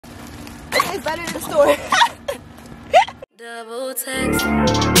it's better than the store. Double text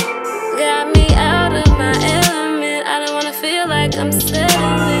got me out of my element. I don't wanna feel like I'm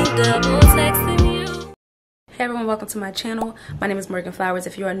settling. Double texting you. Hey everyone, welcome to my channel. My name is MORGANNFLOWERS.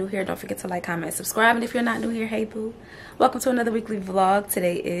 If you are new here, don't forget to like, comment, and subscribe. And if you're not new here, hey boo. Welcome to another weekly vlog.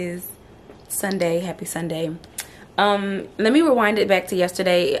 Today is Sunday. Happy Sunday. Let me rewind it back to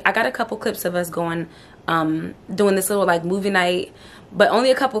yesterday. I got a couple clips of us going doing this little like movie night, but only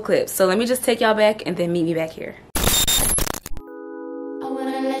a couple clips. So let me just take y'all back and then meet me back here. I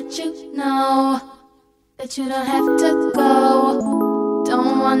wanna let you know that you don't have to go.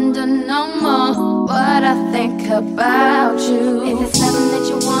 Don't wonder no more what I think about you. If it's something that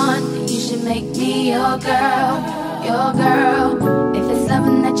you want, then you should make me your girl, your girl. If it's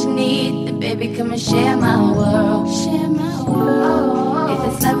something that you need, then baby come and share my world, share my world.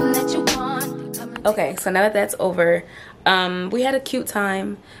 If it's something that you want, come and okay, so now that that's over, we had a cute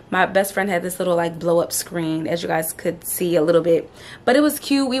time. My best friend had this little like blow up screen, as you guys could see a little bit, but it was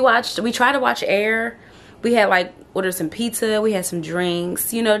cute. We tried to watch Air. We had like ordered some pizza, we had some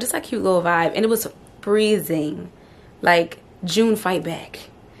drinks, you know, just a cute little vibe. And it was freezing, like June fight back.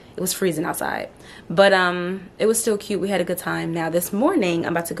 It was freezing outside, but it was still cute. We had a good time. Now this morning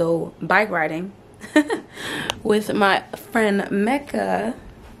I'm about to go bike riding with my friend Mecca,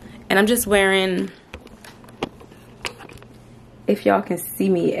 and I'm just wearing, if y'all can see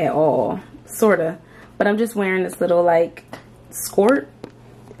me at all, sorta, but I'm just wearing this little like skirt.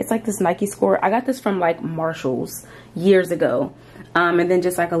 It's like this Nike skirt. I got this from like Marshall's years ago, and then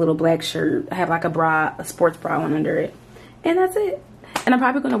just like a little black shirt. I have like a bra, a sports bra on under it, and that's it. And I'm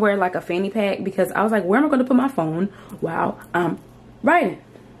probably gonna wear like a fanny pack because I was like, where am I gonna put my phone while I'm riding?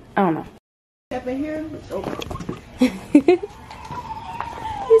 I don't know. Up in here.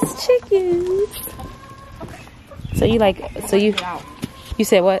 It's chickens. So you like, so you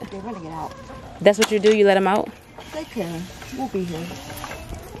said what? They're running it out. That's what you do? You let them out? They can. We'll be here.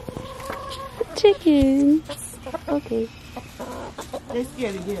 Chickens. Okay. They're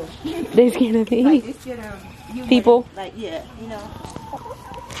scared of you. They scared of me? Like, they're scared of you. People? Like, yeah, you know.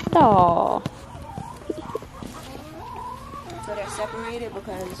 Aww. So they're separated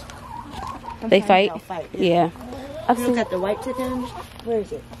because They fight? they'll fight. Yeah. I've Look seen at the white chickens. Where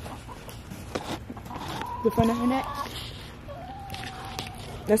is it? The front of her neck.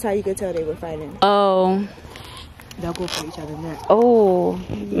 That's how you could tell they were fighting. Oh. They'll go for each other's neck. Oh.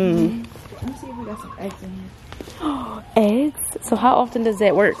 Let me see if we got some eggs in here. Eggs? So how often does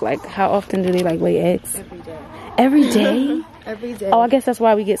that work? Like how often do they like lay eggs? Every day. Every day? Every day. Oh, I guess that's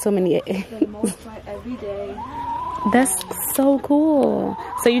why we get so many eggs. For the most part, every day. That's so cool.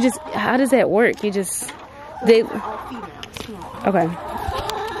 So you just, how does that work? You just, they, All females. okay.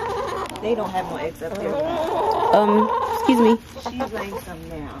 They don't have no eggs up there. Excuse me. She's laying some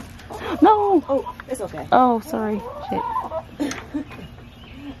now. No. Oh, it's okay. Oh, sorry. Shit.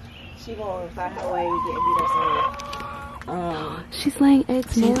 She gonna find her way to get somewhere. She's laying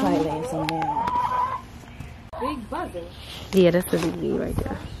eggs She's now. probably laying some now. Big buzzer. Yeah, that's the biggie right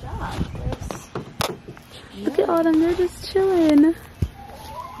there. Look at all them, they're just chilling.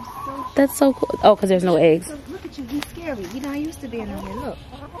 That's so cool. Oh, because there's no eggs. So look at you, he's scary. You're not used to being in here. Look.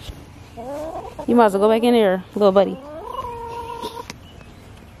 You might as well go back in there, little buddy.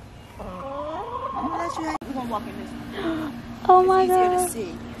 I'm gonna let you have, we're gonna walk in this. Oh my It's easier god. to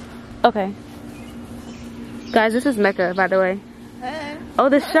see. Okay. Guys, this is Mecca, by the way. Hey. Oh,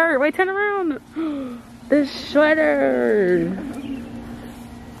 the shirt. Wait, turn around. The sweater.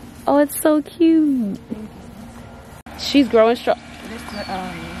 Oh, it's so cute. She's growing strong.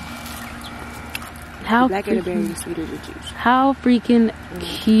 How Black freaking, berry is sweeter than juice. how freaking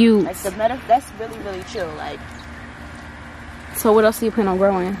cute. Like the meta, that's really chill. Like. So what else do you plan on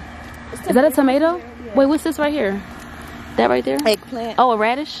growing? Is that a tomato? Yeah. Wait, what's this right here? That right there? Eggplant. Oh, a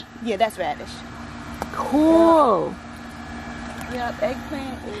radish? Yeah, that's radish. Cool. Yeah,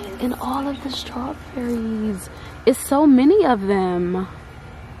 eggplant is. And all of the strawberries. It's so many of them.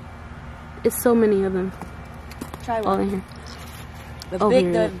 It's so many of them. Try All one. in here.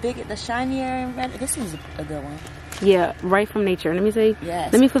 The shinier red. This is a good one. Yeah, right from nature. Let me see.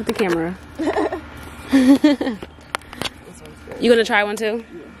 Yes. Let me flip the camera. This one's good. You gonna try one too?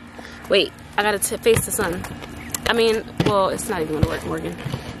 Yeah. Wait, I gotta face the sun. I mean, well, it's not even gonna work, Morgan.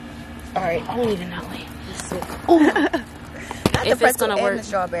 All right. I don't even know. Wait. Not If the it's gonna pretzel work. and the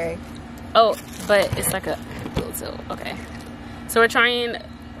strawberry. Oh, but it's like a little tilt. Okay. So we're trying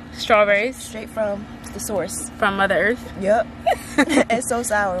strawberries Straight from the source. from Mother Earth. Yep. It's so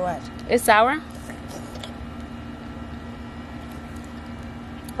sour. Watch. It's sour.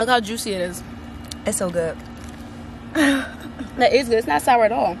 Look how juicy it is. It's so good. That is good. It's not sour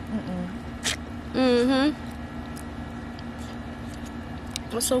at all.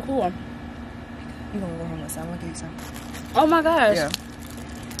 What's so cool? You gonna go home with some? I'm gonna give you some. Oh my gosh. Yeah.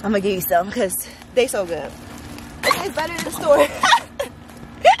 I'm gonna give you some because they so good. It's better than the store.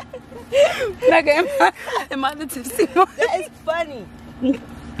 Like, am I the tipsy one? That is funny.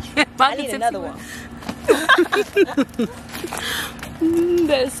 I need another one.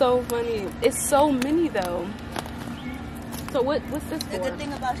 That's so funny. It's so many though. So what's this for? The good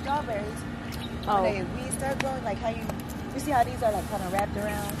thing about strawberries, Oh. when they weeds start growing, like how you see how these are like kind of wrapped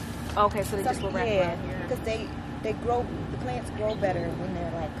around. Okay, so they just will wrap around here. because they grow, the plants grow better when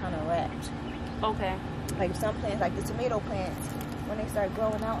they're like kind of wrapped. Okay. Like some plants, like the tomato plants, when they start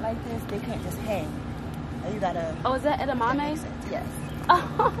growing out like this, they can't just hang. You gotta. Oh, is that edamame? Yes.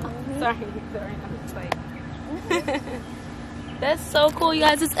 Oh, sorry. I'm just like. That's so cool, you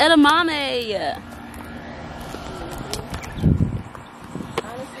guys. It's edamame.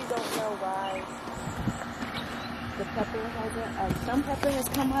 Honestly, don't know why the pepper hasn't. Some pepper has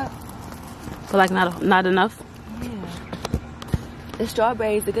come up. But like not enough. Yeah. The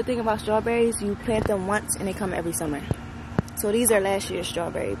strawberries. The good thing about strawberries, you plant them once and they come every summer. So these are last year's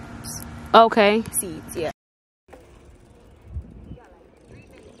strawberry Okay. seeds. Yeah.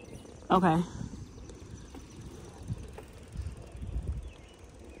 Okay.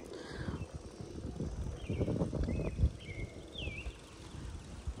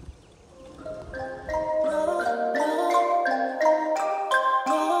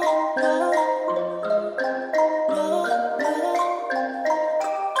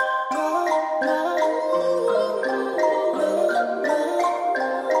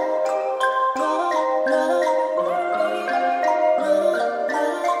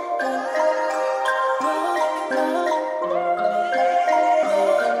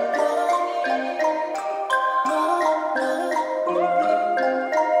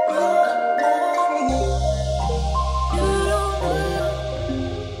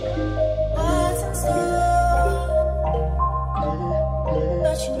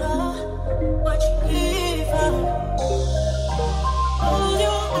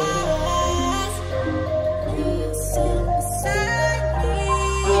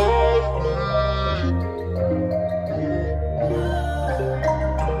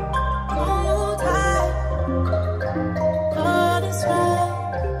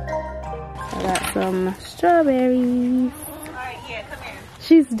 Some strawberries. Alright, yeah, come here.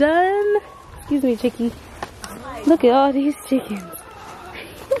 She's done. Excuse me, chickie. Look at all these chickens.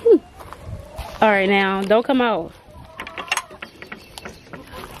 Alright, now, don't come out.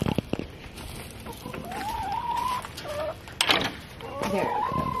 There we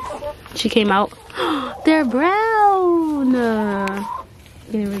go. She came out. They're brown.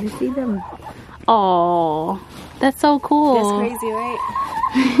 You didn't really see them. Oh, that's so cool. That's crazy,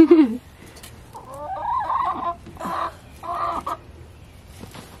 right?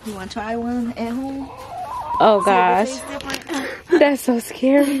 You want to try one at home? Oh gosh, that's so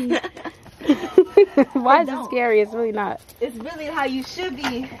scary. Why is it scary? It's really not. It's really how you should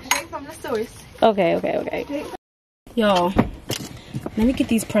be, straight from the source. Okay. Y'all, let me get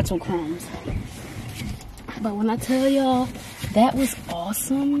these pretzel crumbs. But when I tell y'all, that was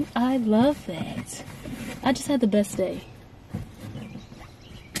awesome. I love that. I just had the best day.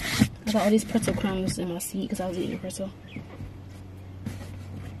 I got all these pretzel crumbs in my seat because I was eating a pretzel.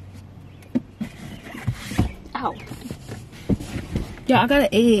 Ow. Y'all, I got an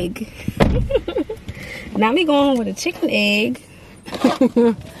egg. Now me going home with a chicken egg.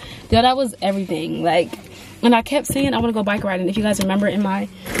 Yo, that was everything. Like, and I kept saying I want to go bike riding. If you guys remember in my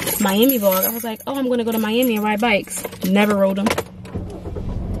Miami vlog, I was like, oh, I'm going to go to Miami and ride bikes. Never rode them.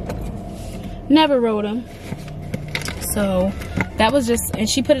 Never rode them. So that was just, and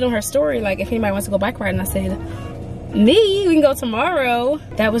she put it on her story, like, if anybody wants to go bike riding. I said, me, we can go tomorrow.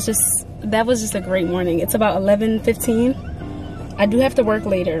 That was just a great morning. It's about 11:15. I do have to work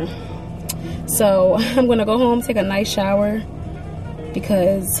later. So I'm going to go home, take a nice shower,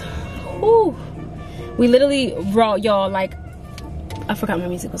 because, whew, we literally brought y'all, like, I forgot my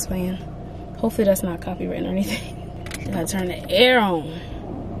music was playing. Hopefully that's not copyright or anything. Then I turn the air on.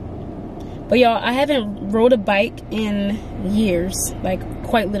 But y'all, I haven't rode a bike in years, like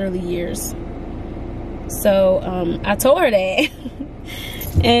quite literally years. So I told her that.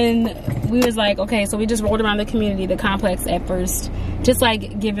 And we was like, okay, so we just rolled around the community, the complex at first, just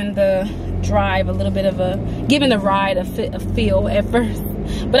like giving the drive a little bit of a, giving the ride a feel at first.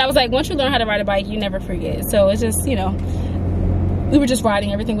 But I was like, once you learn how to ride a bike, you never forget. So it's just, you know, we were just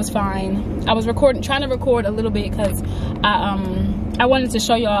riding, everything was fine. I was trying to record a little bit because I wanted to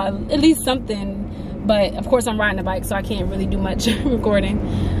show y'all at least something, but of course I'm riding a bike, so I can't really do much recording.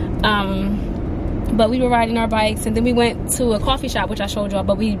 But we were riding our bikes, and then we went to a coffee shop, which I showed y'all,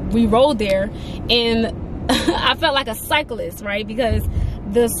 but we rode there, and I felt like a cyclist, right? Because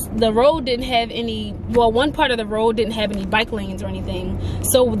the road didn't have any, well, one part of the road didn't have any bike lanes or anything.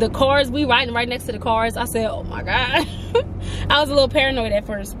 So the cars, we riding right next to the cars. I said, oh my God. I was a little paranoid at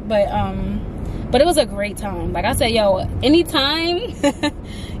first, but it was a great time. Like I said, yo, anytime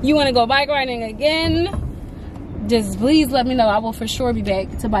you want to go bike riding again, just please let me know. I will for sure be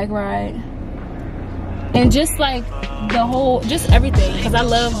back to bike ride. And just like the whole, just everything, because I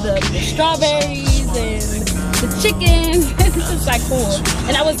love the strawberries and the chickens. It's just like cool.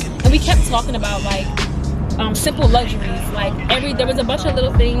 And we kept talking about like simple luxuries. Like there was a bunch of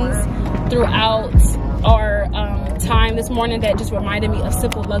little things throughout our time this morning that just reminded me of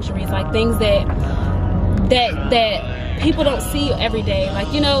simple luxuries, like things that people don't see every day.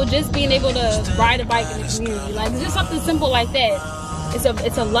 Like, you know, just being able to ride a bike in the community, like just something simple like that.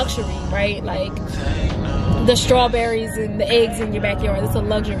 It's a luxury, right? Like the strawberries and the eggs in your backyard, it's a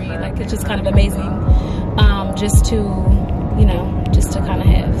luxury. Like, it's just kind of amazing, just to, you know, just to kind of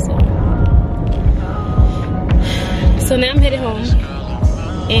have. So now I'm headed home,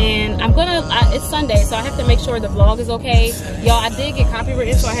 and I'm gonna, it's Sunday, so I have to make sure the vlog is okay. Y'all, I did get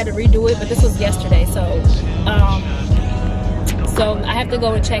copywritten, so I had to redo it, but this was yesterday, so I have to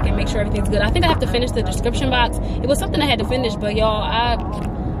go and check and make sure everything's good. I think I have to finish the description box. It was something I had to finish, but y'all,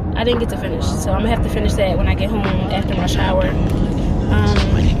 I didn't get to finish, so I'm gonna have to finish that when I get home after my shower.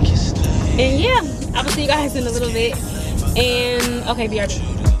 And yeah, I will see you guys in a little bit. And okay,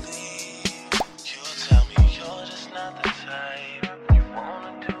 BRB.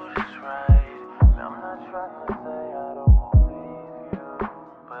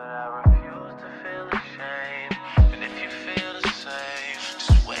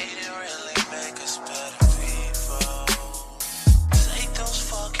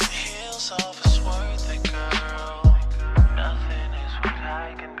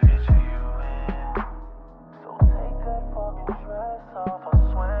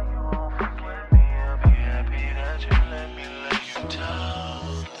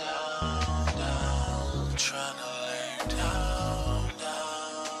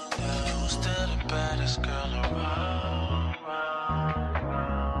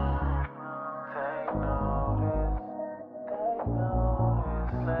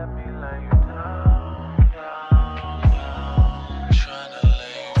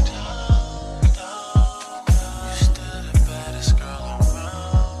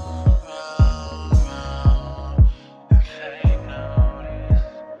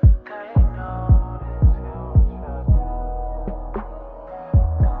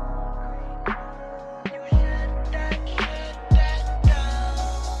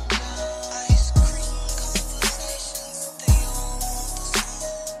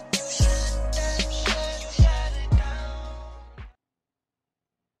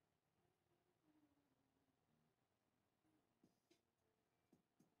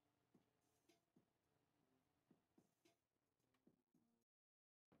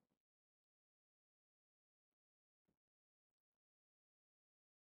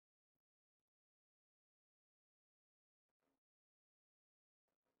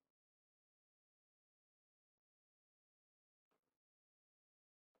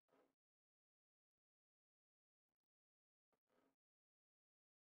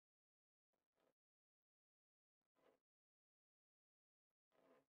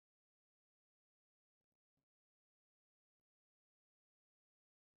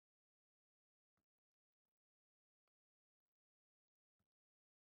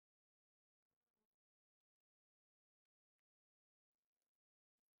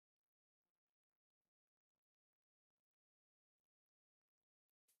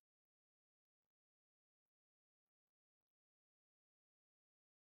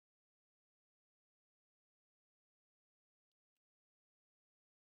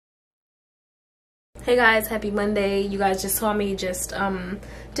 Hey guys, happy Monday. You guys just saw me just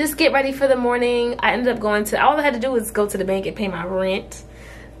get ready for the morning. I ended up going to, all I had to do was go to the bank and pay my rent.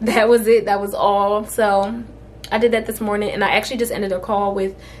 That was it. That was all. So I did that this morning, and I actually just ended a call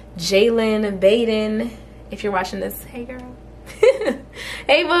with Jalyn and Baiden. If you're watching this, hey girl.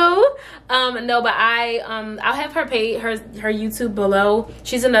 Hey boo. No, but I'll have her pay her YouTube below.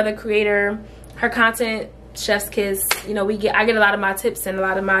 She's another creator. Her content, chef's kiss. You know, I get a lot of my tips and a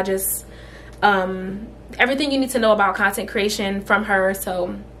lot of my just everything you need to know about content creation from her. So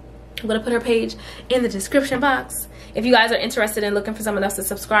I'm gonna put her page in the description box if you guys are interested in looking for someone else to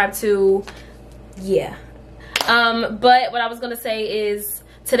subscribe to. Yeah. But what I was gonna say is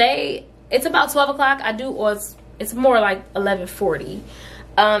today it's about 12 o'clock. It's more like 11:40.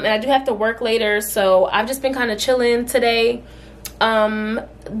 And I do have to work later, so I've just been kind of chilling today.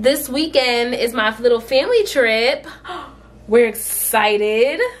 This weekend is my little family trip. We're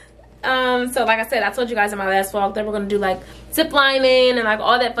excited. So like I said, I told you guys in my last vlog that we're gonna do like zip lining and like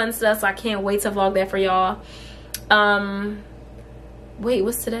all that fun stuff, so I can't wait to vlog that for y'all. Wait,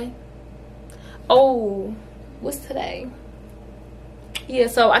 what's today? Oh, what's today? Yeah,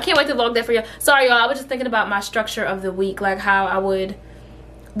 so I can't wait to vlog that for y'all. Sorry y'all, I was just thinking about my structure of the week, like how I would,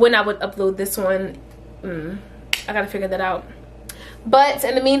 when I would upload this one. I gotta figure that out. But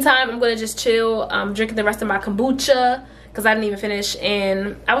in the meantime, I'm gonna just chill, drinking the rest of my kombucha because I didn't even finish,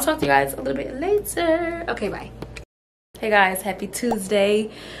 and I will talk to you guys a little bit later. Okay, bye. Hey guys, happy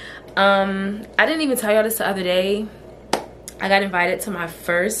Tuesday. I didn't even tell y'all this the other day. I got invited to my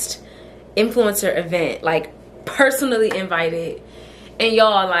first influencer event, like personally invited. And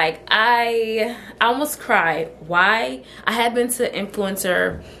y'all, like, I almost cried. Why? I had been to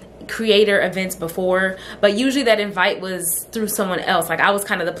influencer creator events before, but usually that invite was through someone else. Like, I was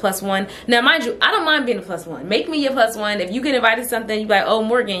kind of the plus one. Now mind you, I don't mind being a plus one. Make me your plus one. If you get invited to something, you be like, oh,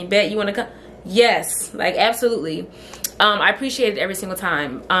 Morgan, you bet you want to come? Yes, like, absolutely. I appreciate it every single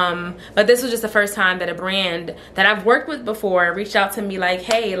time. But this was just the first time that a brand that I've worked with before reached out to me like,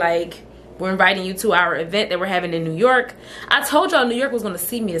 hey, like, we're inviting you to our event that we're having in New York. I told y'all New York was going to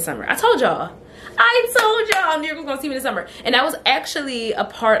see me this summer. I told y'all New York was going to see me this summer. And that was actually a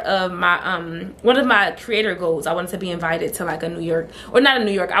part of my, one of my creator goals. I wanted to be invited to like a New York, or not a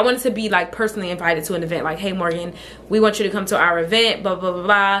New York. I wanted to be like personally invited to an event. Like, hey, Morgan, we want you to come to our event, blah, blah, blah,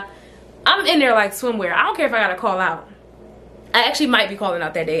 blah. I'm in there like swimwear. I don't care if I got to call out. I actually might be calling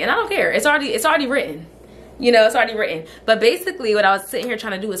out that day, and I don't care. It's already written. You know, it's already written. But basically what I was sitting here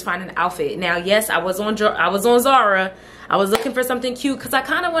trying to do is find an outfit. Now, yes, I was on Zara. I was looking for something cute because I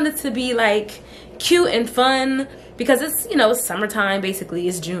kind of wanted to be like cute and fun, because it's, you know, it's summertime. Basically,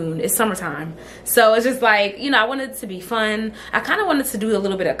 it's June, it's summertime, so it's just like, you know, I wanted it to be fun. I kind of wanted to do a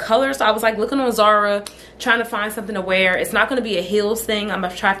little bit of color, so I was like looking on Zara, trying to find something to wear. It's not going to be a heels thing. I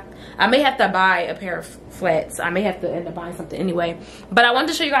may have to buy a pair of flats. I may have to end up buying something anyway, but I wanted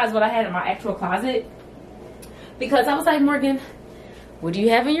to show you guys what I had in my actual closet, because I was like, Morgan, what do you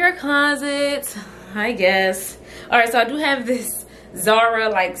have in your closet? I guess. All right, so I do have this Zara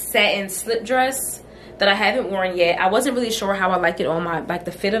like satin slip dress that I haven't worn yet. I wasn't really sure how I like it on my, like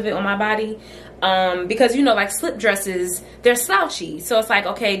the fit of it on my body, because, you know, like slip dresses, they're slouchy, so it's like,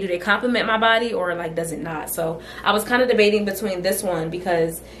 okay, do they complement my body or like does it not? So I was kind of debating between this one,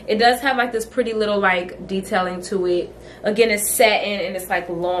 because it does have like this pretty little like detailing to it. Again, it's satin and it's like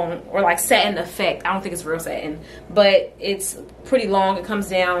long, or like satin effect. I don't think it's real satin, but it's pretty long. It comes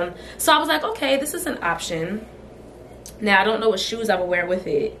down, so I was like, okay, this is an option. Now I don't know what shoes I would wear with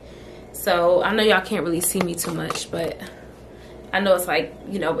it, so I know y'all can't really see me too much, but I know it's like,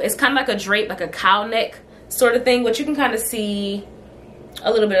 you know, it's kind of like a drape, like a cow neck sort of thing, but you can kind of see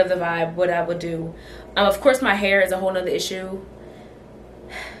a little bit of the vibe, what I would do. Of course, my hair is a whole nother issue.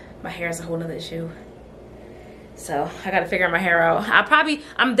 My hair is a whole nother issue. So I gotta figure my hair out.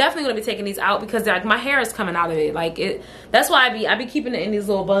 I'm definitely gonna be taking these out, because like my hair is coming out of it. Like it, that's why I be keeping it in these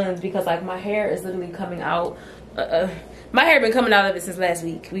little buns, because like my hair is literally coming out. My hair been coming out of it since last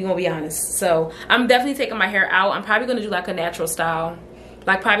week, we gonna be honest. So I'm definitely taking my hair out. I'm probably gonna do like a natural style,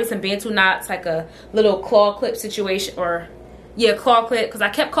 like probably some bantu knots, like a little claw clip situation, or yeah, claw clip, because I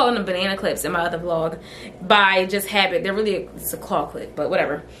kept calling them banana clips in my other vlog by just habit. They're really, it's a claw clip, but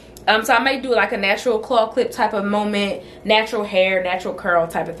whatever. So I might do like a natural claw clip type of moment, natural hair, natural curl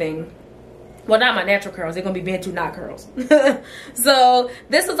type of thing. Well, not my natural curls, they're gonna be bantu knot curls. So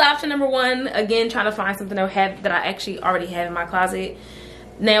this was option number one. Again, trying to find something that I actually already have in my closet.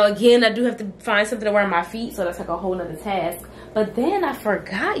 Now again, I do have to find something to wear on my feet, so that's like a whole nother task. But then I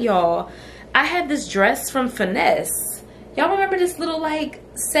forgot, y'all, I had this dress from Finesse. Y'all remember this little like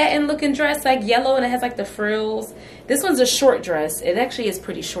satin looking dress, like yellow, and it has like the frills? This one's a short dress. It actually is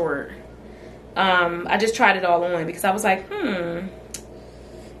pretty short. I just tried it all on because I was like,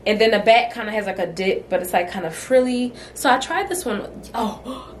 and then the back kind of has like a dip, but it's like kind of frilly. So I tried this one.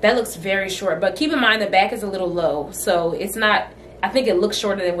 Oh, that looks very short, but keep in mind the back is a little low, so it's not, I think it looks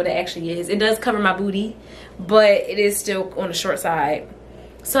shorter than what it actually is. It does cover my booty, but it is still on the short side.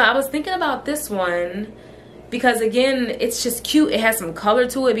 So I was thinking about this one because, again, it's just cute. It has some color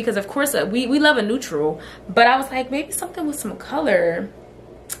to it because, of course, we love a neutral, but I was like, maybe something with some color.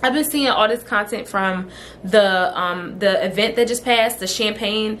 I've been seeing all this content from the event that just passed, the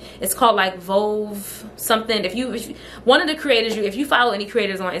Champagne. It's called like Vove something. If you one of the creators, if you follow any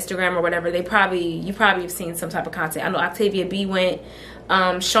creators on Instagram or whatever, you probably have seen some type of content. I know Octavia B went.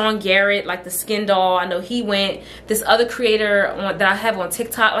 Sean Garrett, like the skin doll, I know he went. This other creator that I have on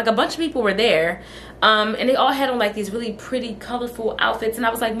TikTok, like a bunch of people were there. And they all had on like these really pretty colorful outfits, and I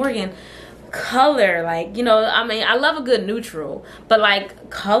was like, Morgan, color, like, you know, I mean, I love a good neutral, but like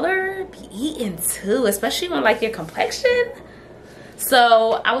color be eating too, especially on like your complexion.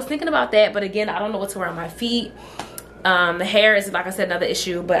 So I was thinking about that, but again, I don't know what to wear on my feet. The hair is, like I said, another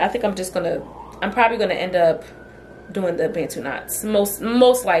issue, but I think I'm probably gonna end up doing the bantu knots, most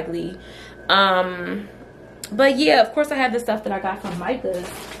likely. But yeah, of course I have the stuff that I got from Micah's,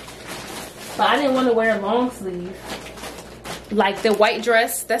 but I didn't want to wear a long sleeve. Like the white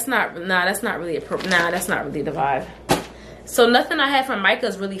dress, that's not really the vibe. So nothing I have from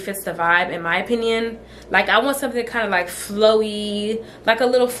Micah's really fits the vibe, in my opinion. Like I want something kind of like flowy, like a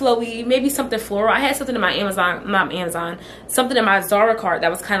little flowy, maybe something floral. I had something in my something in my Zara cart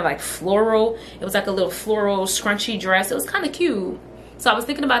that was kind of like floral. It was like a little floral scrunchy dress. It was kind of cute. So I was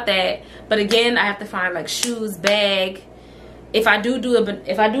thinking about that. But again, I have to find like shoes, bag. If I do do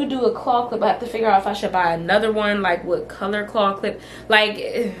a claw clip, I have to figure out if I should buy another one, like what color claw clip, like,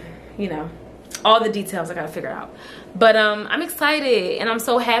 you know, all the details I gotta figure out. But I'm excited and I'm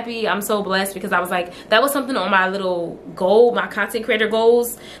so happy. I'm so blessed because I was like, that was something on my little goal, my content creator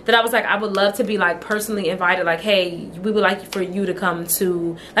goals, that I was like, I would love to be like personally invited, like, hey, we would like for you to come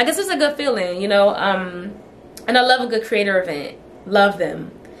to, like, it's just a good feeling, you know. And I love a good creator event, love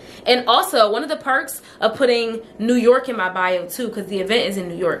them. And also, one of the perks of putting New York in my bio too, because the event is in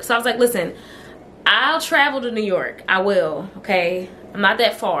New York. So I was like, listen, I'll travel to New York. I will, okay? I'm not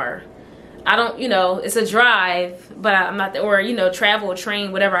that far. I don't, you know, it's a drive, but I'm not, or, you know, travel,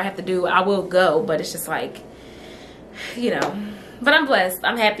 train, whatever I have to do, I will go. But it's just like, you know, but I'm blessed.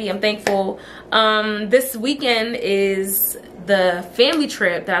 I'm happy. I'm thankful. This weekend is the family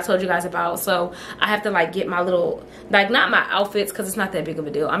trip that I told you guys about. So I have to like get my little, like, not my outfits because it's not that big of a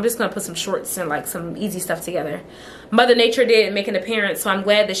deal. I'm just going to put some shorts and like some easy stuff together. Mother Nature did make an appearance, so I'm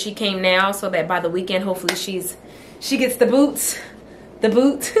glad that she came now so that by the weekend, hopefully she gets the boots. The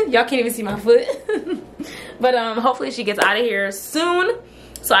boot. Y'all can't even see my foot. But hopefully she gets out of here soon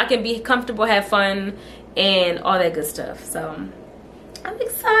so I can be comfortable, have fun, and all that good stuff. So I'm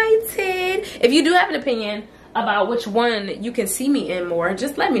excited. If you do have an opinion about which one you can see me in more,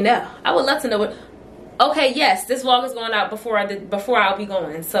 just let me know. I would love to know what. Okay, yes, this vlog is going out before I'll be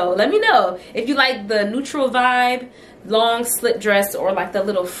going. So let me know if you like the neutral vibe, long slip dress, or like the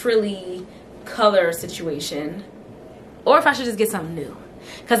little frilly color situation. Or if I should just get something new.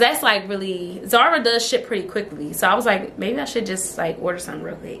 Because that's like really, Zara does ship pretty quickly. So I was like, maybe I should just like order something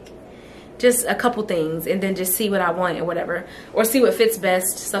real quick. Just a couple things and then just see what I want or whatever. Or see what fits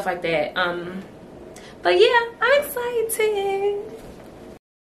best, stuff like that. But yeah, I'm excited.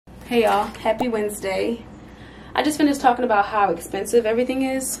 Hey y'all, happy Wednesday. I just finished talking about how expensive everything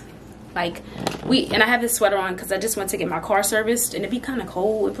is. Like, and I have this sweater on because I just went to get my car serviced and it be kind of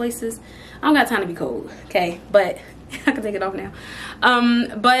cold in places. I don't got time to be cold, okay? But I can take it off now.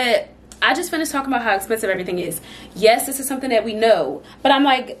 But I just finished talking about how expensive everything is. Yes, this is something that we know, but I'm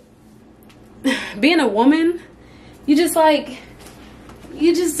like, being a woman, we just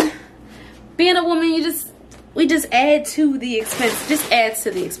add to the expense. Just adds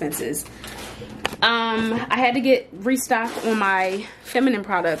to the expenses. I had to get restock on my feminine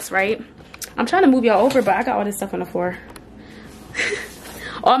products, right? I'm trying to move y'all over, but I got all this stuff on the floor.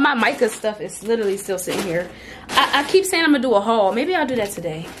 All my Micah stuff is literally still sitting here. I keep saying I'm gonna do a haul. Maybe I'll do that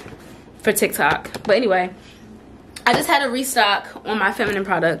today for TikTok. But anyway, I just had a restock on my feminine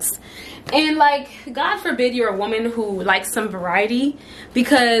products. And like, God forbid you're a woman who likes some variety,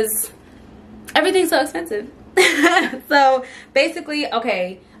 because everything's so expensive. So basically,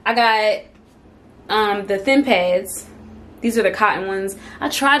 okay, I got the thin pads. These are the cotton ones. I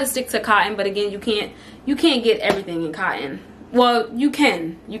try to stick to cotton, but again, you can't get everything in cotton. Well, you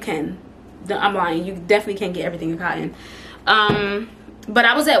can. I'm lying. You definitely can't get everything in cotton. But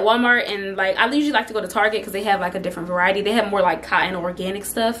I was at Walmart, and like, I usually like to go to Target because they have like a different variety. They have more like cotton organic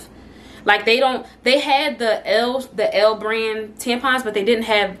stuff. Like they had the L brand tampons, but they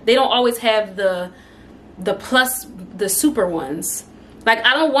don't always have the plus, the super ones. Like,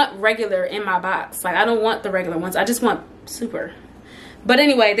 I don't want regular in my box. Like, I don't want the regular ones. I just want super. But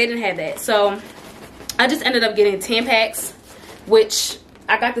anyway, they didn't have that. So I just ended up getting Tampax, which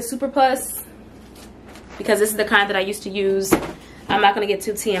I got the Super Plus because this is the kind that I used to use. I'm not going to get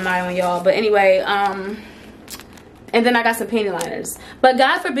too TMI on y'all. But anyway, and then I got some panty liners. But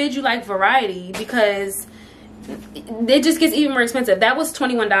God forbid you like variety, because it just gets even more expensive. That was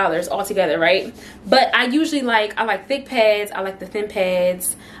 $21 altogether, right? But I usually I like thick pads, I like the thin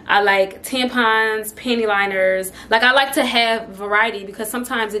pads, I like tampons, panty liners. Like, I like to have variety, because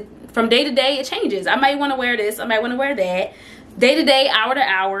sometimes from day to day it changes. I might want to wear this, I might want to wear that. Day to day, hour to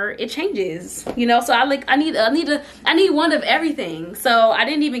hour, it changes, you know. So I need one of everything. So I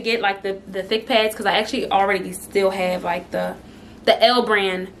didn't even get like the thick pads, because I actually already still have like the L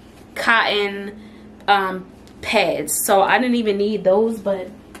brand cotton pads. So I didn't even need those, but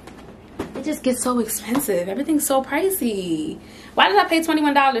it just gets so expensive. Everything's so pricey. Why did I pay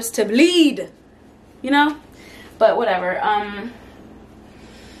 $21 to bleed? You know? But whatever.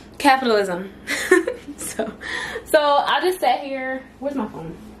 Capitalism. so I just sat here. Where's my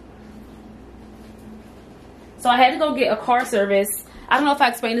phone? So I had to go get a car service. I don't know if I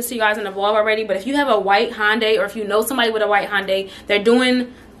explained this to you guys in the vlog already, but if you have a white Hyundai, or if you know somebody with a white Hyundai, they're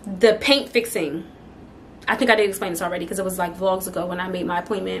doing the paint fixing. I think I did explain this already, because it was like vlogs ago when I made my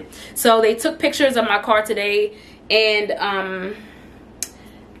appointment. So they took pictures of my car today, and I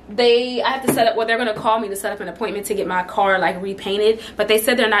have to set up, well, they're gonna call me to set up an appointment to get my car like repainted, but they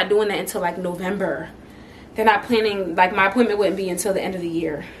said they're not doing that until like November. They're not planning, like my appointment wouldn't be until the end of the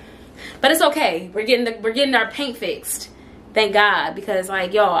year. But it's okay. We're getting our paint fixed. Thank God, because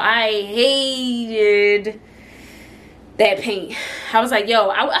like, yo, I hated that paint. I was like, yo,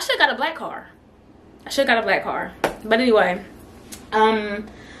 I should have got a black car. I should have got a black car. But anyway, I'm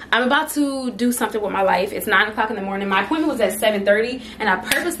about to do something with my life. It's 9 o'clock in the morning. My appointment was at 7:30, and I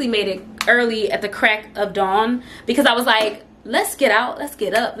purposely made it early at the crack of dawn, because I was like, let's get out, let's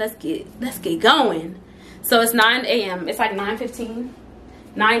get up, let's get going. So it's 9 a.m. It's like 9:15,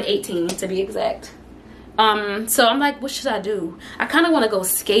 9:18 to be exact. So I'm like, what should I do? I kind of want to go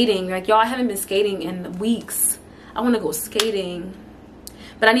skating. Like, y'all, I haven't been skating in weeks. I want to go skating,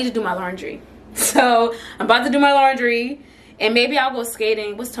 but I need to do my laundry. So I'm about to do my laundry, and maybe I'll go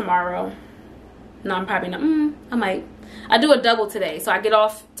skating. What's tomorrow? No, I'm probably not. I might. I do a double today, so I get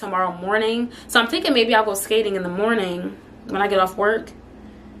off tomorrow morning. So I'm thinking maybe I'll go skating in the morning when I get off work.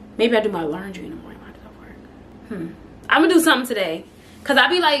 Maybe I do my laundry in the morning when I get off work. I'm gonna do something today, cause I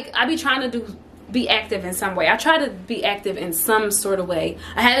be trying to be active in some way. I try to be active in some sort of way.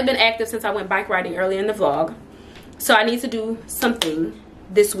 I haven't been active since I went bike riding earlier in the vlog, so I need to do something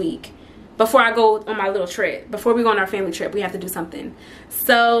this week. Before I go on my little trip, before we go on our family trip, we have to do something.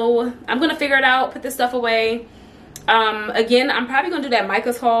 So I'm gonna figure it out, put this stuff away. Again, I'm probably gonna do that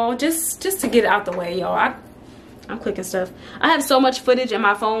Micah's haul just to get it out the way, y'all. I'm clicking stuff. I have so much footage in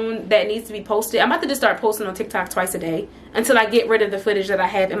my phone that needs to be posted. I'm about to just start posting on TikTok twice a day until I get rid of the footage that I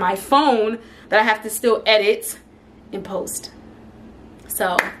have in my phone that I have to still edit and post.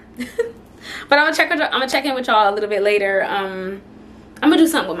 So, but I'm gonna check in with y'all a little bit later. I'm gonna do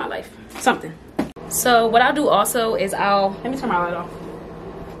something with my life. Something. So what I'll do also is let me turn my light off.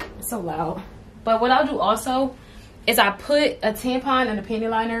 It's so loud. But what I'll do also is I put a tampon and a panty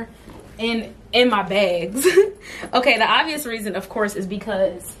liner in my bags. Okay, the obvious reason, of course, is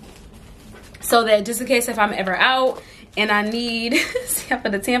because so that just in case if I'm ever out and I need see, I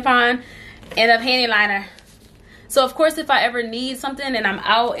put a tampon and a panty liner. So of course, if I ever need something and I'm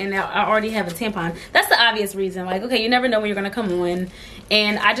out and I already have a tampon, that's the obvious reason. Like, okay, you never know when you're gonna come on,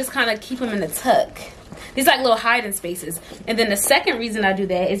 and I just kind of keep them in the tuck. These like little hiding spaces. And then the second reason I do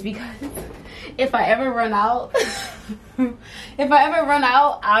that is because if I ever run out,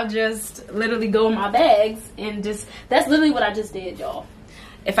 I'll just literally go in my bags and that's literally what I just did, y'all.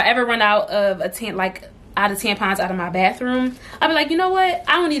 If I ever run out of out of tampons out of my bathroom, I'll be like, you know what?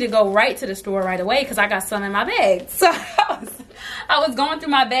 I don't need to go right to the store right away because I got some in my bag. So I was going through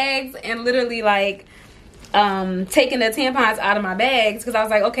my bags and literally like taking the tampons out of my bags because I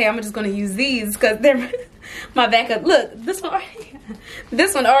was like, okay, I'm just gonna use these because they're my backup. Look, this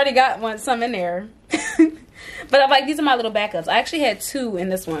one already got some in there. But I'm like, these are my little backups. I actually had 2 in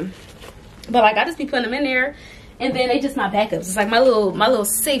this one, but like I just be putting them in there, and then they just my backups. It's like my little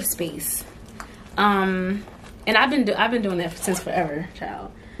safe space. And I've been doing that since forever,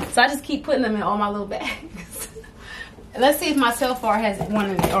 child. So I just keep putting them in all my little bags. Let's see if my Telfar has one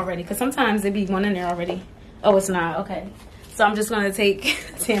in it already, because sometimes there be one in there already. Oh, it's not. Okay. So I'm just going to take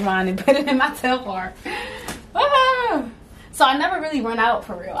tampon and put it in my Telfar. Ah! So I never really run out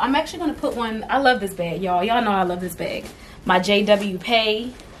for real. I'm actually going to put one. I love this bag, y'all. Y'all know I love this bag. My JW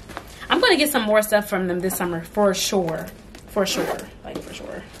Pay. I'm going to get some more stuff from them this summer for sure. For sure. Like for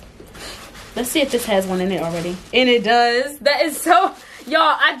sure. Let's see if this has one in it already. And it does. That is so...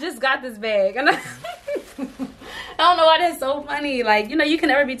 Y'all, I just got this bag. And I don't know why that's so funny. Like, you know, you can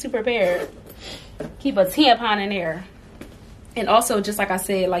never be too prepared. Keep a tampon in there. And also, just like I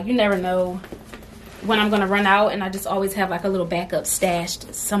said, like, you never know when I'm gonna run out, and I just always have like a little backup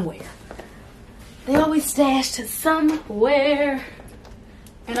stashed somewhere. They always stashed somewhere,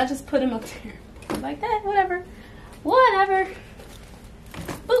 and I just put them up there like that. Whatever.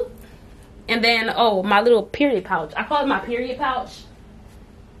 Boop. And then, oh, my little period pouch. I call it my period pouch.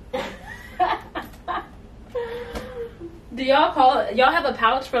 Do y'all have a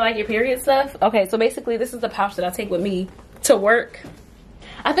pouch for like your period stuff? Okay, so basically this is the pouch that I take with me to work.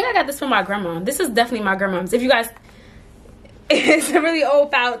 I think I got this from my grandma. This is definitely my grandma's. If you guys, it's a really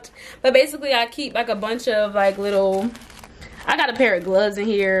old pouch, but basically I keep like a bunch of like little, I got a pair of gloves in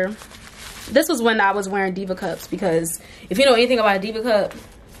here. This was when I was wearing Diva cups, because if you know anything about a Diva cup,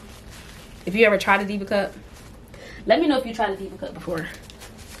 if you ever tried a Diva cup, let me know if you tried a Diva cup before.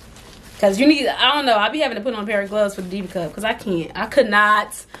 Because you need, I don't know, I'll be having to put on a pair of gloves for the Diva cup, because I could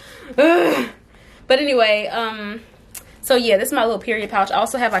not. Ugh. But anyway, so yeah, this is my little period pouch. I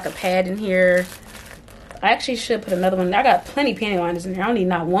also have like a pad in here. I actually should put another one. I got plenty of panty liners in here. I don't need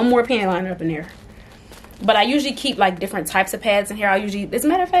not one more panty liner up in there. But I usually keep like different types of pads in here. As a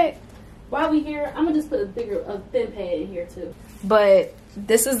matter of fact, while we here, I'm gonna just put a thin pad in here too. But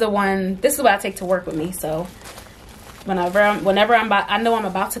this is the one, this is what I take to work with me. So whenever I know I'm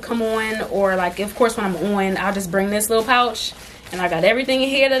about to come on, or like of course when I'm on, I'll just bring this little pouch, and I got everything in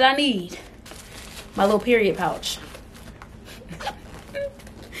here that I need. My little period pouch.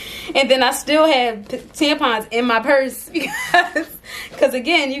 And then I still have tampons in my purse, because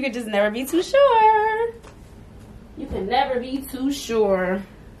again, you could just never be too sure. You can never be too sure.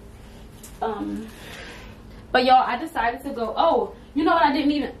 But y'all, I decided to go, oh, you know what, I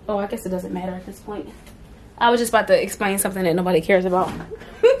didn't even, oh, I guess it doesn't matter at this point. I was just about to explain something that nobody cares about.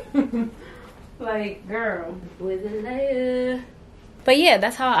 Like, girl, was it later? But yeah,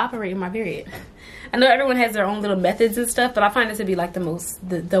 that's how I operate in my period. I know everyone has their own little methods and stuff, but I find it to be like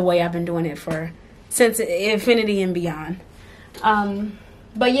the way I've been doing it since infinity and beyond.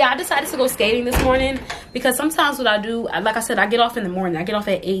 But yeah, I decided to go skating this morning, because sometimes what I do, like I said, I get off in the morning. I get off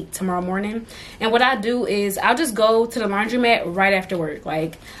at 8 tomorrow morning. And what I do is I'll just go to the laundromat right after work.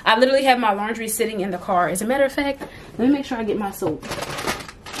 Like, I literally have my laundry sitting in the car. As a matter of fact, let me make sure I get my soap.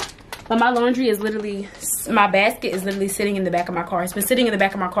 But my laundry is literally, my basket is literally sitting in the back of my car. It's been sitting in the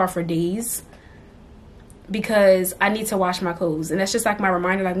back of my car for days, because I need to wash my clothes. And that's just like my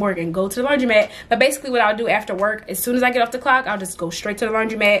reminder, like, Morgan, go to the laundromat. But basically what I'll do after work, as soon as I get off the clock, I'll just go straight to the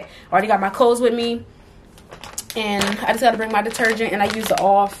laundromat. I already got my clothes with me, and I just got to bring my detergent, and I use the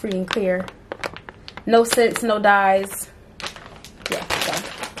all free and clear. No scents, no dyes. Yeah, so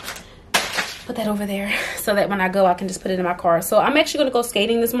put that over there so that when I go, I can just put it in my car. So I'm actually going to go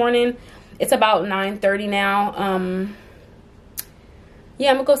skating this morning. It's about 9:30 now. Yeah,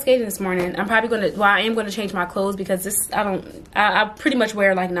 I'm gonna go skating this morning. I'm probably gonna, well, I am gonna change my clothes, because this, I pretty much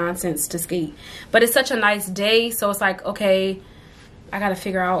wear like nonsense to skate. But it's such a nice day, so it's like, okay, I gotta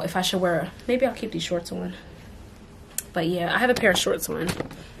figure out if I should wear, maybe I'll keep these shorts on. But yeah, I have a pair of shorts on.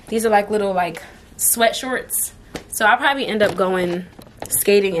 These are like little like sweat shorts. So I'll probably end up going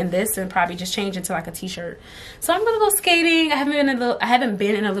skating in this, and probably just change into like a t-shirt. So I'm gonna go skating. I haven't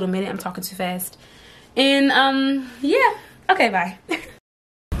been in a little minute. I'm talking too fast. And yeah, okay, bye.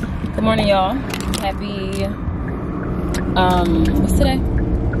 Good morning, y'all. Happy, what's today?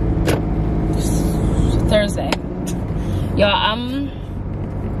 Thursday. Y'all,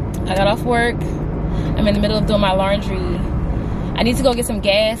 I got off work. I'm in the middle of doing my laundry. I need to go get some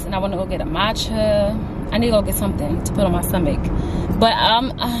gas, and I want to go get a matcha. I need to go get something to put on my stomach. But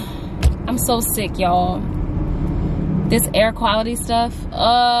I'm so sick, y'all. This air quality stuff,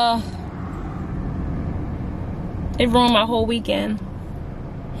 it ruined my whole weekend.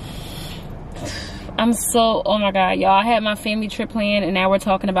 I'm so, oh my God, y'all. I had my family trip planned, and now we're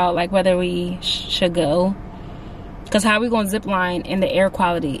talking about like whether we should go. Because how we going to zip line and the air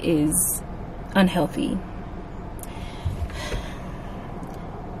quality is unhealthy.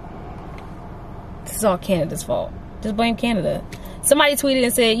 This is all Canada's fault. Just blame Canada. Somebody tweeted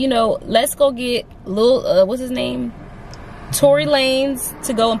and said, you know, let's go get Lil, what's his name? Tory Lanez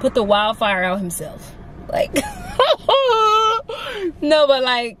to go and put the wildfire out himself. Like, no, but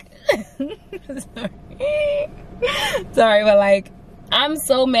like, sorry, but like, I'm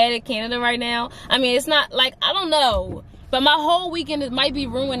so mad at Canada right now. I mean, it's not like, I don't know, but my whole weekend it might be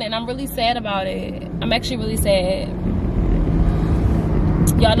ruined, and I'm really sad about it. I'm actually really sad.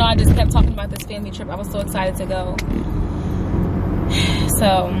 Y'all know I just kept talking about this family trip. I was so excited to go.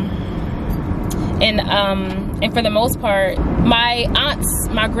 So, and for the most part, my aunts,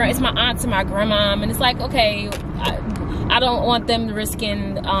 it's my aunts and my grandma, and it's like, okay, I don't want them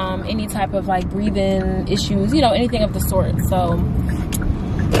risking any type of like breathing issues, you know, anything of the sort. So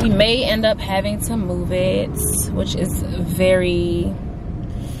We may end up having to move it, which is very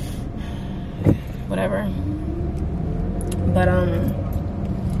whatever. But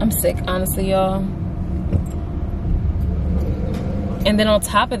I'm sick, honestly, y'all. And then on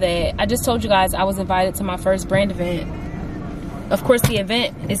top of that, I just told you guys I was invited to my first brand event. Of course, the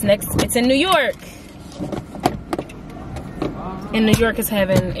event is it's in New York. And New York is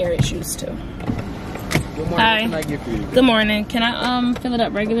having air issues too. Good morning. Hi. What can I get for you? Good morning. Can I fill it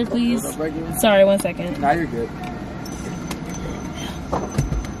up regular, please? Fill it up regular? Sorry, 1 second. Nah, you're good.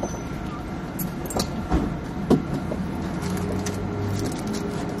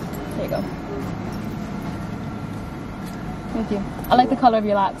 There you go. Thank you. I like the color of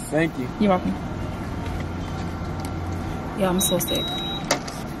your locks. Thank you. You're welcome. Yeah, I'm so sick.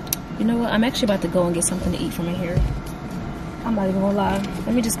 You know what? I'm actually about to go and get something to eat from in here. I'm not even gonna lie.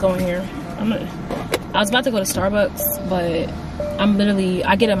 Let me just go in here. I was about to go to Starbucks, but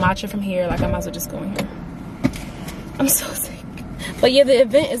I get a matcha from here. Like, I might as well just go in here. I'm so sick. But yeah, the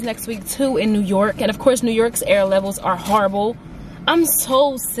event is next week too in New York. And of course, New York's air levels are horrible. I'm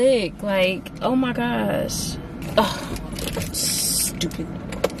so sick. Like, oh my gosh. Ugh. Stupid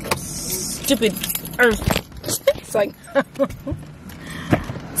earth. It's like,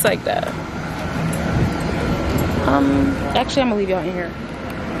 it's like that. Actually, I'm gonna leave y'all in here.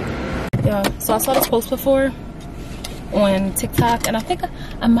 Yeah, so I saw this post before on TikTok, and I think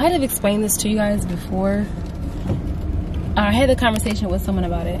I might have explained this to you guys before. I had a conversation with someone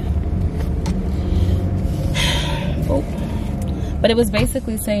about it. Oh. But it was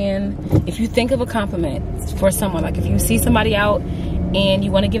basically saying, if you think of a compliment for someone, like if you see somebody out and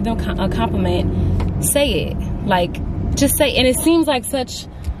you want to give them a compliment, say it. Like, just say. And it seems like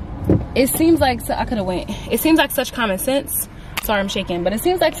I could have went. It seems like such common sense. Sorry, I'm shaking, but it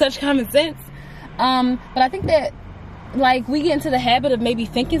seems like such common sense. But I think that, like, we get into the habit of maybe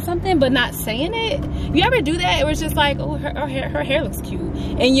thinking something but not saying it. You ever do that? It was just like, oh, her hair looks cute,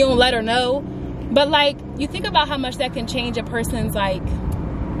 and you don't let her know. But like, you think about how much that can change a person's, like,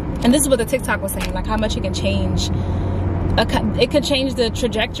 and this is what the TikTok was saying, like how much it can change. It could change the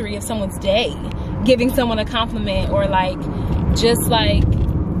trajectory of someone's day. Giving someone a compliment, or like, just like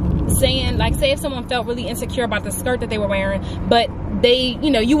saying, like, say if someone felt really insecure about the skirt that they were wearing, but they,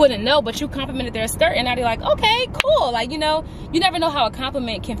 you know, you wouldn't know, but you complimented their skirt, and now they're like, okay, cool. Like, you know, you never know how a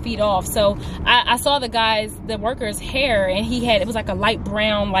compliment can feed off. So I saw the worker's hair, and it was like a light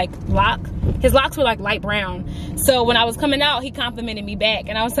brown, like, lock. His locks were like light brown. So when I was coming out, he complimented me back,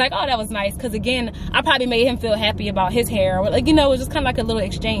 and I was like, oh, that was nice. Because again, I probably made him feel happy about his hair. Like, you know, it was just kind of like a little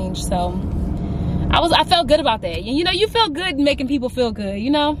exchange. So I felt good about that. You know, you feel good making people feel good, you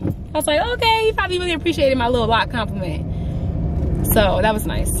know? I was like, okay, he probably really appreciated my little lock compliment. So that was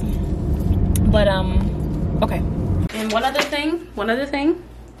nice. But okay. And one other thing,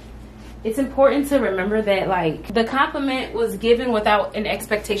 it's important to remember that, like, the compliment was given without an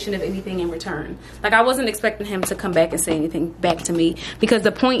expectation of anything in return. Like, I wasn't expecting him to come back and say anything back to me, because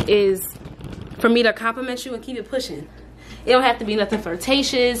the point is for me to compliment you and keep it pushing. It don't have to be nothing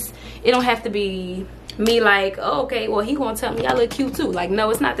flirtatious. It don't have to be me like, oh, okay, well, he gonna tell me I look cute too. Like,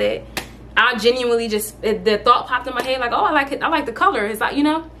 no, it's not that. I genuinely just, the thought popped in my head, like, oh, I like it. I like the color. It's like, you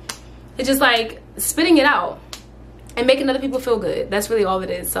know, it's just like spitting it out and making other people feel good. That's really all it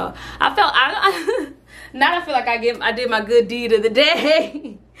is. So I felt, now I feel like I did my good deed of the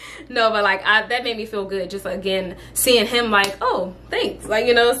day. No, but like, that made me feel good. Just again, seeing him like, oh, thanks. Like,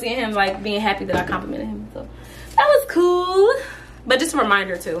 you know, seeing him like being happy that I complimented him. So that was cool. But just a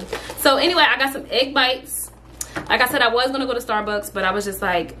reminder too. So anyway, I got some egg bites. Like I said, I was gonna go to Starbucks, but I was just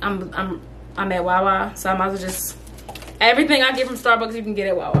like, I'm at Wawa, so I might as well just, everything I get from Starbucks you can get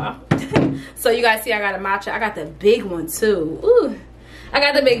at Wawa. So you guys see I got a matcha. I got the big one too. Ooh, I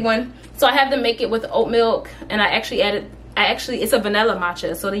got the big one. So I have to make it with oat milk, and it's a vanilla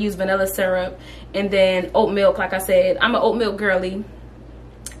matcha, so they use vanilla syrup and then oat milk. Like I said, I'm an oat milk girly,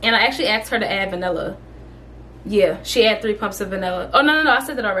 and I actually asked her to add vanilla. Yeah, she added 3 pumps of vanilla. Oh, no, I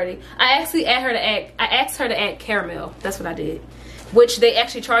said that already. I asked her to add caramel. That's what I did. Which they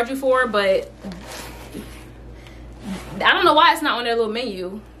actually charge you for, but I don't know why it's not on their little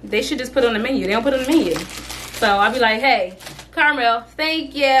menu. They should just put it on the menu. They don't put it on the menu. So I'll be like, hey, caramel,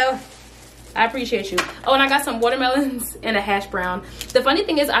 thank you. I appreciate you. Oh, and I got some watermelons and a hash brown. The funny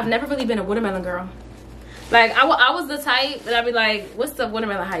thing is, I've never really been a watermelon girl. Like, I was the type that I'd be like, what's the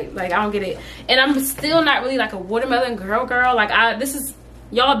watermelon hype? Like, I don't get it. And I'm still not really like a watermelon girl. Like,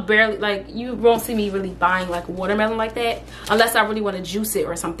 y'all barely, like, you won't see me really buying like watermelon like that unless I really want to juice it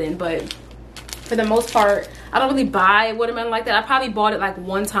or something. But for the most part, I don't really buy watermelon like that. I probably bought it like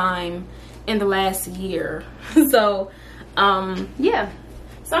one time in the last year. So, yeah.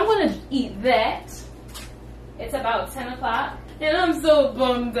 So I'm gonna eat that. It's about 10 o'clock. And I'm so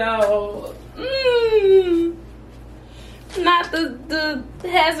bummed out. Not the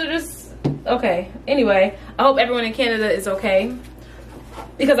hazardous. Okay, anyway, I hope everyone in Canada is okay.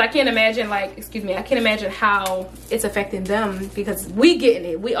 Because I can't imagine, like, excuse me, I can't imagine how it's affecting them, because we getting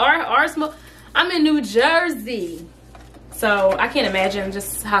it. We are our smoke. I'm in New Jersey, so I can't imagine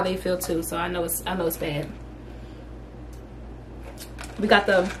just how they feel too. So I know it's bad. We got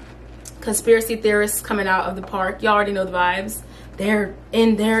the conspiracy theorists coming out of the park. Y'all already know the vibes. They're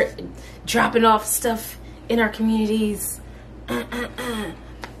in there dropping off stuff in our communities.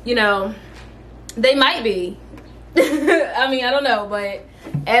 You know, they might be. I mean, I don't know, but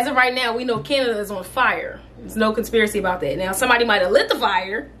as of right now, we know Canada is on fire. There's no conspiracy about that. Now, somebody might have lit the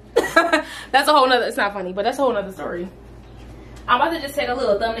fire. That's a whole nother, it's not funny, but that's a whole nother story. I'm about to just take a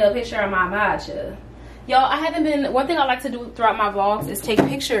little thumbnail picture of my matcha. Y'all, I haven't been, one thing I like to do throughout my vlogs is take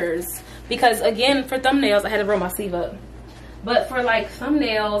pictures. Because again, for thumbnails, I had to roll my sleeve up. But for like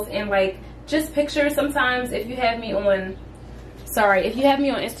thumbnails and like just pictures, sometimes if you have me on, if you have me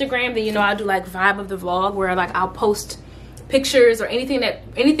on Instagram, then you know I do like vibe of the vlog, where like I'll post pictures or any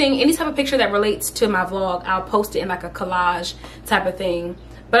type of picture that relates to my vlog. I'll post it in like a collage type of thing.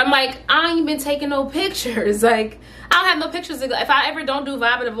 But I'm like, I ain't been taking no pictures. Like, I don't have no pictures. If I ever don't do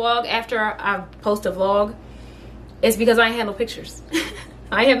vibe of the vlog after I post a vlog, it's because I ain't had no pictures.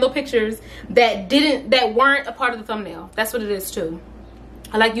 I have no pictures that weren't a part of the thumbnail. That's what it is too.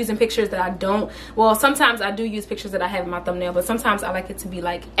 I like using pictures that I don't, well, sometimes I do use pictures that I have in my thumbnail, but sometimes I like it to be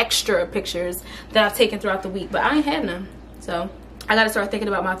like extra pictures that I've taken throughout the week, but I ain't had none. So I gotta start thinking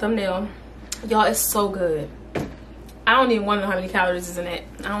about my thumbnail. Y'all, it's so good. I don't even want to know how many calories is in it.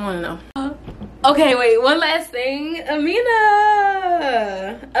 I don't want to know. Okay, wait, one last thing.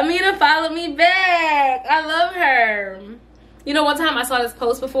 Amina followed me back. I love her. You know, one time I saw this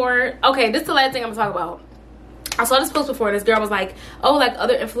post before. Okay, this is the last thing I'm gonna talk about. I saw this post before. This girl was like, oh, like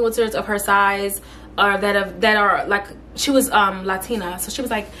other influencers of her size that are like, she was Latina, so she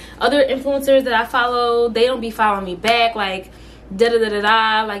was like, other influencers that I follow, they don't be following me back, like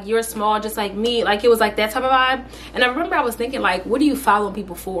da-da-da-da-da, like you're small just like me. Like, it was like that type of vibe. And I remember I was thinking, like, what do you follow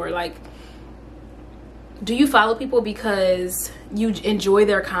people for? Like, do you follow people because you enjoy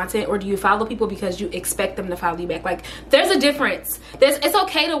their content, or do you follow people because you expect them to follow you back? Like, there's a difference. It's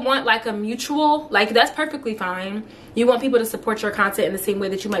okay to want like a mutual, like that's perfectly fine. You want people to support your content in the same way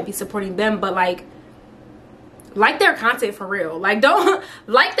that you might be supporting them, but like their content for real. Like, don't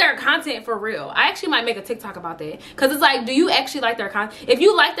like their content for real. I actually might make a TikTok about that, because it's like, do you actually like their content? If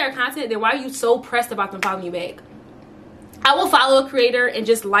you like their content, then why are you so pressed about them following you back? I will follow a creator and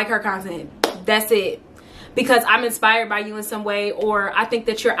just like her content. That's it. Because I'm inspired by you in some way, or I think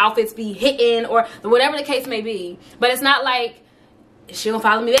that your outfits be hitting, or whatever the case may be. But it's not like she gonna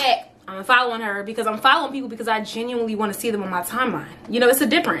follow me back. I'm following her because I'm following people because I genuinely want to see them on my timeline. You know, it's a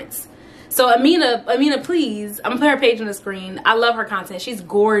difference. So Amina, please, I'm gonna put her page on the screen. I love her content. She's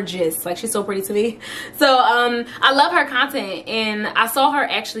gorgeous. Like, she's so pretty to me. So I love her content, and I saw her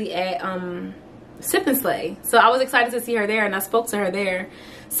actually at Sip and Slay. So I was excited to see her there, and I spoke to her there.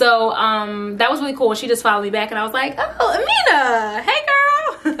 So that was really cool. She just followed me back, and I was like, oh, Amina, hey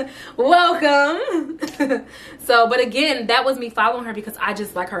girl, welcome. So, but again, that was me following her because I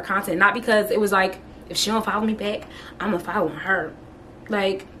just like her content, not because it was like, if she don't follow me back, I'm gonna follow her.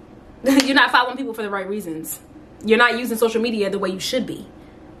 Like, you're not following people for the right reasons. You're not using social media the way you should be.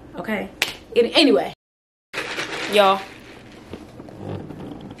 Okay. Anyway, y'all.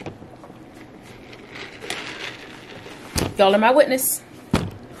 Y'all are my witness.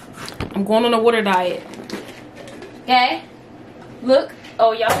 I'm going on a water diet. Okay? Look.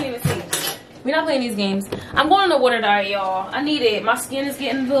 Oh, y'all can't even see. We're not playing these games. I'm going on a water diet, y'all. I need it. My skin is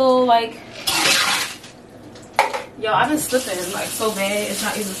getting a little, like... Y'all, I've been slipping, like, so bad. It's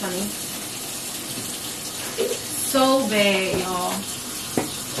not even funny. So bad, y'all.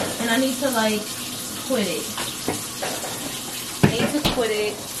 And I need to, like, quit it. I need to quit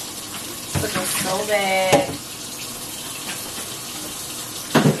it. It's looking so bad.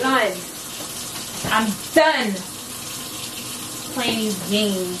 Done. I'm done playing these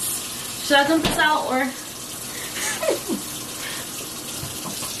games. Should I jump this out, or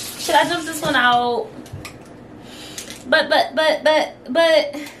should I jump this one out? But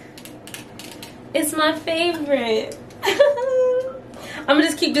it's my favorite. I'm gonna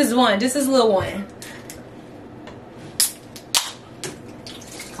just keep this one. This is a little one.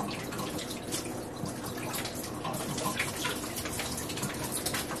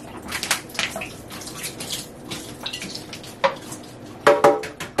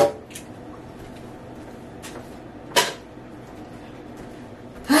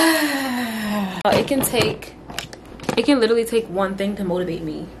 It can literally take one thing to motivate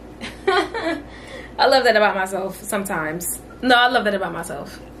me. I love that about myself sometimes. No, I love that about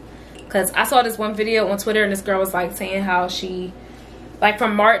myself. Because I saw this one video on Twitter and this girl was like saying how she, like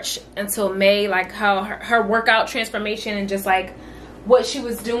from March until May, like how her workout transformation and just like what she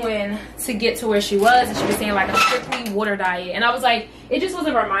was doing to get to where she was. And she was saying like a strictly water diet. And I was like, it just was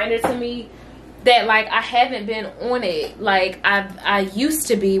a reminder to me that like I haven't been on it like I used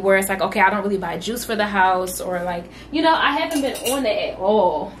to be, where it's like, okay, I don't really buy juice for the house, or like, you know, I haven't been on it at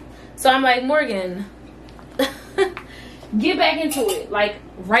all. So I'm like, Morgan, get back into it like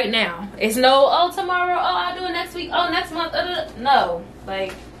right now. It's no, oh, tomorrow, oh, I'll do it next week, oh, next month. No,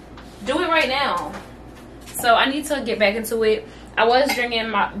 like, do it right now. So I need to get back into it. I was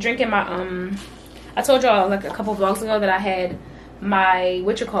drinking my I told y'all like a couple vlogs ago that I had my,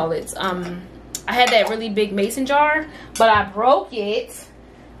 what you call it, I had that really big mason jar, but I broke it.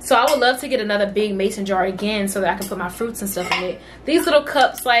 So I would love to get another big mason jar again so that I can put my fruits and stuff in it. These little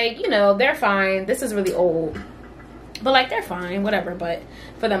cups, like, you know, they're fine. This is really old, but like, they're fine, whatever. But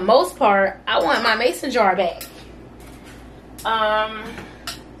for the most part, I want my mason jar back.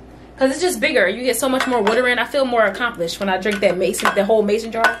 Cause it's just bigger. You get so much more water in. I feel more accomplished when I drink that the whole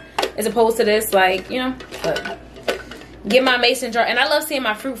mason jar, as opposed to this, like, you know. But get my mason jar, and I love seeing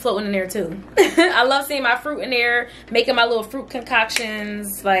my fruit floating in there too. I love seeing my fruit in there, making my little fruit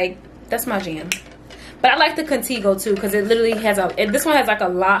concoctions. Like, that's my jam. But I like the Contigo too, because it literally has this one has like a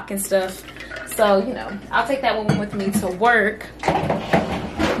lock and stuff. So, you know, I'll take that one with me to work.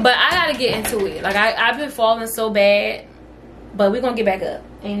 But I gotta get into it. Like, I've been falling so bad, but we're gonna get back up.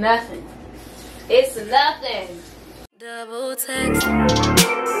 Ain't nothing. It's nothing. Double text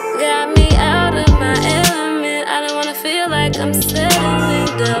got me out of my element. I don't wanna feel like I'm settling.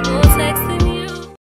 Double